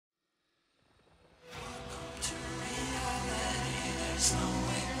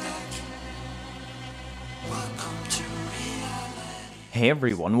Hey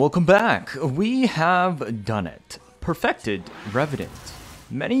everyone, welcome back. We have done it. Perfected Revenant.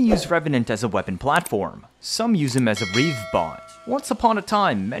 Many use Revenant as a weapon platform. Some use him as a Reeve bot. Once upon a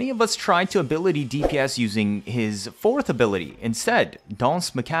time, many of us tried to ability DPS using his fourth ability, instead,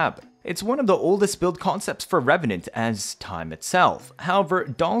 Danse Macabre. It's one of the oldest build concepts for Revenant as time itself. However,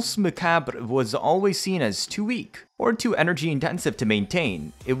 Danse Macabre was always seen as too weak, or too energy intensive to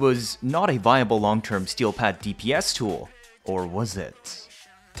maintain. It was not a viable long-term steel path DPS tool. Or was it?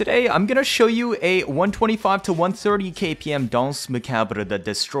 Today, I'm gonna show you a 125 to 130 kpm Danse Macabre that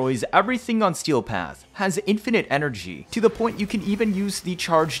destroys everything on Steel Path, has infinite energy, to the point you can even use the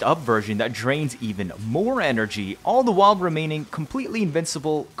charged up version that drains even more energy, all the while remaining completely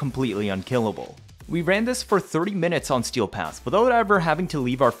invincible, completely unkillable. We ran this for 30 minutes on Steel Path without ever having to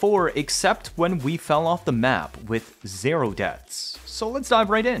leave our 4 except when we fell off the map with 0 deaths. So let's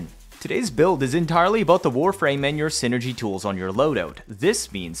dive right in. Today's build is entirely about the Warframe and your synergy tools on your loadout.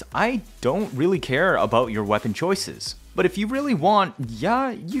 This means I don't really care about your weapon choices. But if you really want, yeah,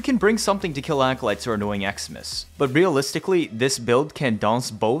 you can bring something to kill Acolytes or annoying Xmas. But realistically, this build can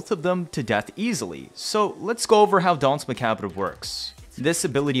dance both of them to death easily. So let's go over how Danse Macabre works. This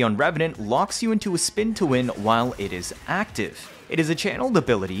ability on Revenant locks you into a spin to win while it is active. It is a channeled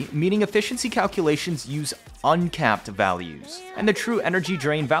ability, meaning efficiency calculations use uncapped values, and the true energy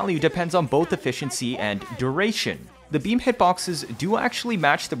drain value depends on both efficiency and duration. The beam hitboxes do actually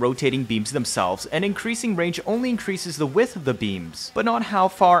match the rotating beams themselves, and increasing range only increases the width of the beams, but not how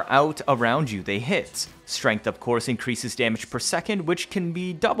far out around you they hit. Strength of course increases damage per second, which can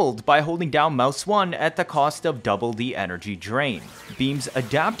be doubled by holding down mouse 1 at the cost of double the energy drain. Beams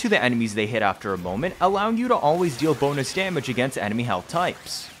adapt to the enemies they hit after a moment, allowing you to always deal bonus damage against enemy health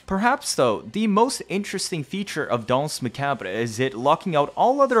types. Perhaps though, the most interesting feature of Danse Macabre is it locking out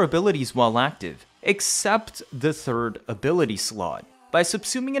all other abilities while active, except the third ability slot. By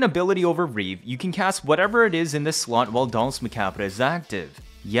subsuming an ability over Reeve, you can cast whatever it is in this slot while Danse Macabre is active.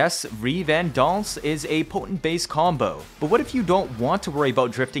 Yes, Reeve and Danse is a potent base combo, but what if you don't want to worry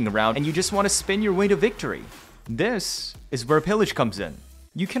about drifting around and you just want to spin your way to victory? This is where Pillage comes in.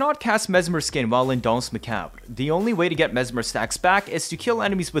 You cannot cast Mesmer Skin while in Danse Macabre. The only way to get Mesmer stacks back is to kill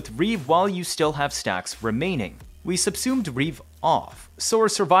enemies with Reeve while you still have stacks remaining. We subsumed Reeve off, so our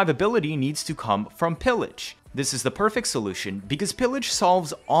survivability needs to come from Pillage. This is the perfect solution because Pillage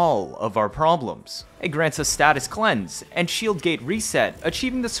solves all of our problems. It grants us status cleanse and shield gate reset,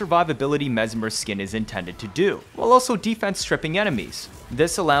 achieving the survivability Mesmer Skin is intended to do, while also defense stripping enemies.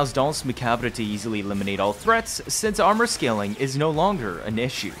 This allows Danse Macabre to easily eliminate all threats since armor scaling is no longer an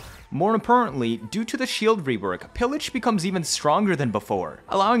issue. More importantly, due to the shield rework, Pillage becomes even stronger than before,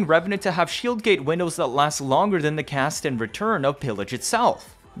 allowing Revenant to have shield gate windows that last longer than the cast and return of Pillage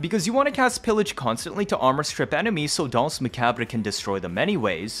itself. Because you want to cast Pillage constantly to armor strip enemies so Danse Macabre can destroy them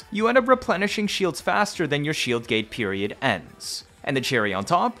anyways, you end up replenishing shields faster than your shield gate period ends. And the cherry on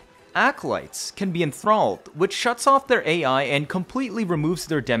top? Acolytes can be enthralled, which shuts off their AI and completely removes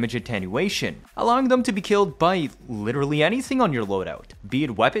their damage attenuation, allowing them to be killed by literally anything on your loadout, be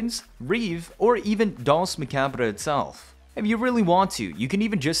it weapons, Reeve, or even Danse Macabre itself. If you really want to, you can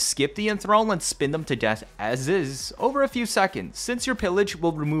even just skip the enthrall and spin them to death as is over a few seconds, since your Pillage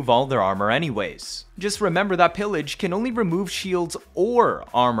will remove all their armor anyways. Just remember that Pillage can only remove shields or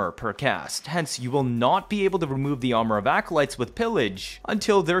armor per cast, hence you will not be able to remove the armor of Acolytes with Pillage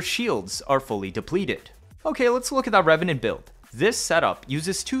until their shields are fully depleted. Okay, let's look at that Revenant build. This setup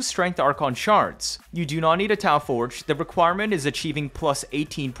uses 2 strength Archon Shards. You do not need a Tau Forge, the requirement is achieving plus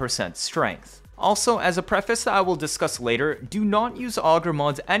 18% strength. Also, as a preface that I will discuss later, do not use Augur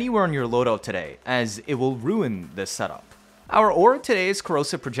mods anywhere on your loadout today, as it will ruin this setup. Our aura today is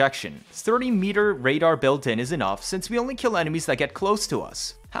Corrosive Projection. 30-meter radar built in is enough since we only kill enemies that get close to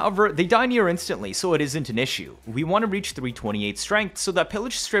us. However, they die near instantly, so it isn't an issue. We want to reach 328 strength so that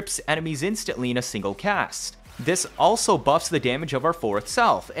Pillage strips enemies instantly in a single cast. This also buffs the damage of our 4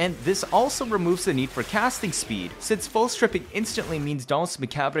 itself, and this also removes the need for casting speed, since full stripping instantly means Danse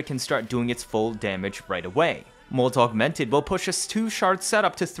Macabre can start doing its full damage right away. Augmented will push us 2 shard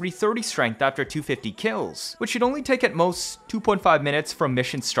setup to 330 strength after 250 kills, which should only take at most 2.5 minutes from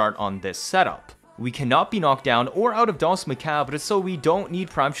mission start on this setup. We cannot be knocked down or out of Danse Macabre, so we don't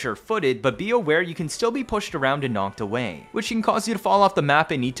need Prime Sure-Footed, but be aware you can still be pushed around and knocked away, which can cause you to fall off the map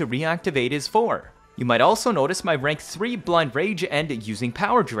and need to reactivate his 4. You might also notice my rank 3 Blind Rage and using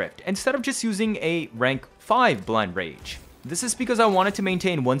Power Drift, instead of just using a rank 5 Blind Rage. This is because I wanted to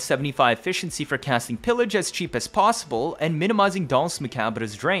maintain 175 efficiency for casting Pillage as cheap as possible and minimizing Danse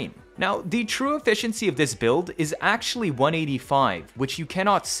Macabre's drain. Now, the true efficiency of this build is actually 185, which you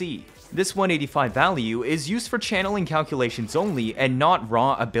cannot see. This 185 value is used for channeling calculations only and not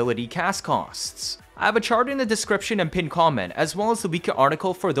raw ability cast costs. I have a chart in the description and pinned comment, as well as the wiki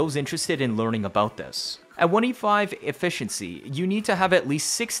article for those interested in learning about this. At 185 efficiency, you need to have at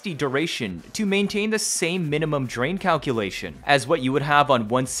least 60 duration to maintain the same minimum drain calculation as what you would have on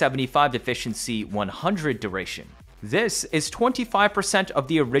 175 efficiency 100 duration. This is 25% of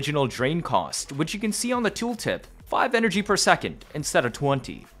the original drain cost, which you can see on the tooltip, 5 energy per second instead of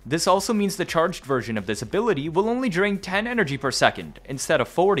 20. This also means the charged version of this ability will only drain 10 energy per second instead of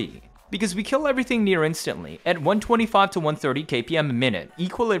 40. Because we kill everything near instantly, at 125 to 130 kpm a minute,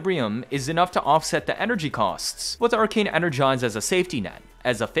 equilibrium is enough to offset the energy costs, with Arcane Energize as a safety net.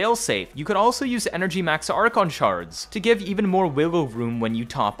 As a failsafe, you could also use Energy Max Archon Shards to give even more wiggle room when you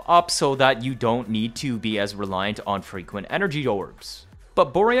top up so that you don't need to be as reliant on frequent energy orbs.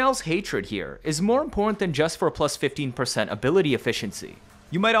 But Boreal's hatred here is more important than just for plus 15% ability efficiency.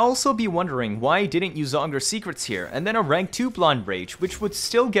 You might also be wondering why I didn't use Augur secrets here and then a rank 2 Blind Rage, which would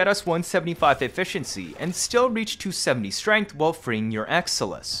still get us 175 efficiency and still reach 270 strength while freeing your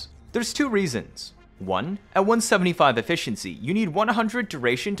Exilus. There's two reasons. 1. At 175 efficiency, you need 100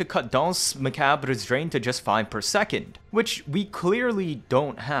 duration to cut Danse Macabre's drain to just 5 per second, which we clearly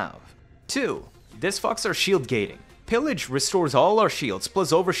don't have. 2. This fucks our shield gating. Pillage restores all our shields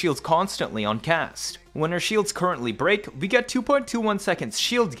plus overshields constantly on cast. When our shields currently break, we get 2.21 seconds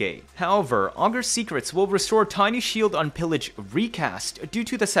shield gate. However, Augur secrets will restore tiny shield on Pillage recast due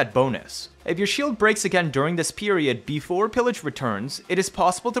to the set bonus. If your shield breaks again during this period before Pillage returns, it is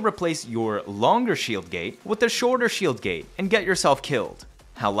possible to replace your longer shield gate with the shorter shield gate and get yourself killed.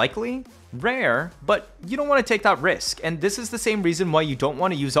 How likely? Rare, but you don't want to take that risk, and this is the same reason why you don't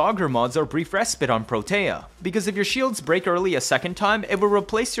want to use Augur mods or Brief Respite on Protea, because if your shields break early a second time, it will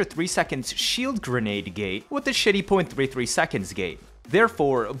replace your 3 seconds shield grenade gate with the shitty 0.33 seconds gate.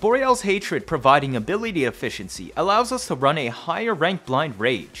 Therefore, Boreal's hatred providing ability efficiency allows us to run a higher rank Blind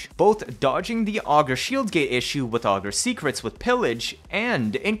Rage, both dodging the Augur shield gate issue with Augur secrets with Pillage,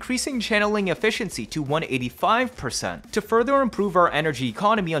 and increasing channeling efficiency to 185% to further improve our energy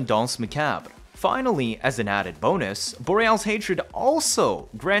economy on Danse Macabre. Finally, as an added bonus, Boreal's hatred also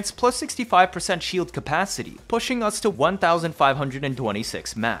grants plus 65% shield capacity, pushing us to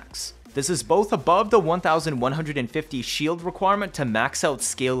 1526 max. This is both above the 1150 shield requirement to max out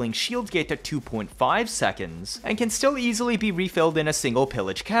scaling shield gate to 2.5 seconds, and can still easily be refilled in a single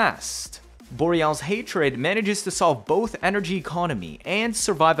Pillage cast. Boreal's hatred manages to solve both energy economy and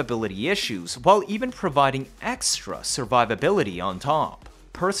survivability issues, while even providing extra survivability on top.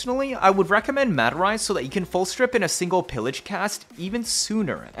 Personally, I would recommend Materize so that you can full strip in a single Pillage cast even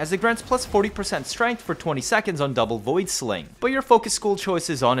sooner, as it grants plus 40% strength for 20 seconds on double Void Sling, but your focus school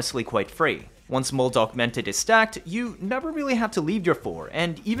choice is honestly quite free. Once Mold Augmented is stacked, you never really have to leave your 4,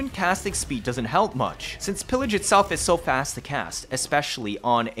 and even casting speed doesn't help much, since Pillage itself is so fast to cast, especially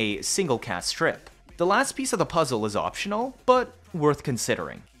on a single cast strip. The last piece of the puzzle is optional, but worth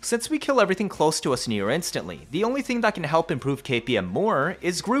considering. Since we kill everything close to us near instantly, the only thing that can help improve KPM more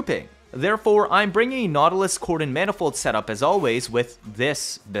is grouping. Therefore, I'm bringing a Nautilus Cordon Manifold setup as always with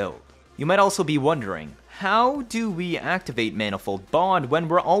this build. You might also be wondering, how do we activate Manifold Bond when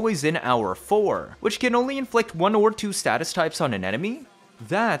we're always in our 4, which can only inflict 1 or 2 status types on an enemy?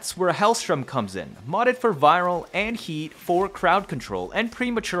 That's where Helstrum comes in, modded for viral and heat for crowd control and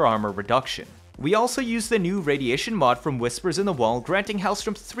premature armor reduction. We also use the new Radiation mod from Whispers in the Wall, granting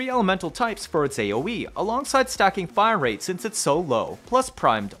Helstrum 3 elemental types for its AoE, alongside stacking fire rate since it's so low, plus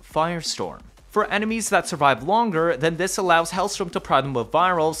primed Firestorm. For enemies that survive longer, then this allows Helstrum to prime them with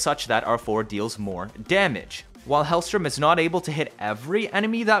viral such that our 4 deals more damage. While Helstrum is not able to hit every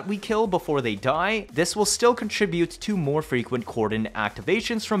enemy that we kill before they die, this will still contribute to more frequent Cordon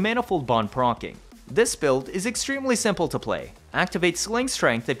activations from Manifold Bond proccing. This build is extremely simple to play. Activate Sling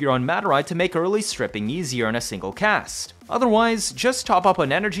Strength if you're on Matarite to make early stripping easier in a single cast. Otherwise, just top up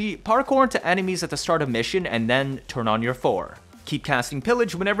on energy, parkour into enemies at the start of mission, and then turn on your 4. Keep casting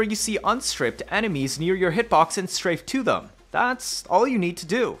Pillage whenever you see unstripped enemies near your hitbox and strafe to them. That's all you need to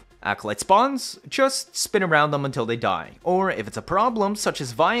do. Acolyte spawns, just spin around them until they die. Or if it's a problem, such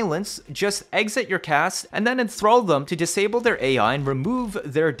as violence, just exit your cast and then enthrall them to disable their AI and remove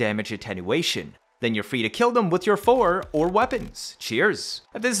their damage attenuation. then you're free to kill them with your 4 or weapons. Cheers!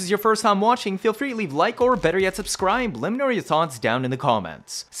 If this is your first time watching, feel free to leave like or better yet subscribe. Let me know your thoughts down in the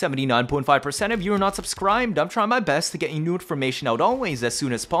comments. 79.5% of you are not subscribed. I'm trying my best to get you new information out always as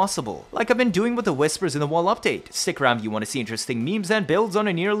soon as possible, like I've been doing with the Whispers in the Wall update. Stick around if you want to see interesting memes and builds on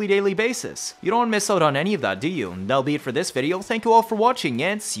a nearly daily basis. You don't want to miss out on any of that, do you? That'll be it for this video. Thank you all for watching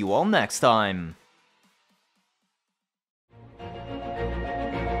and see you all next time.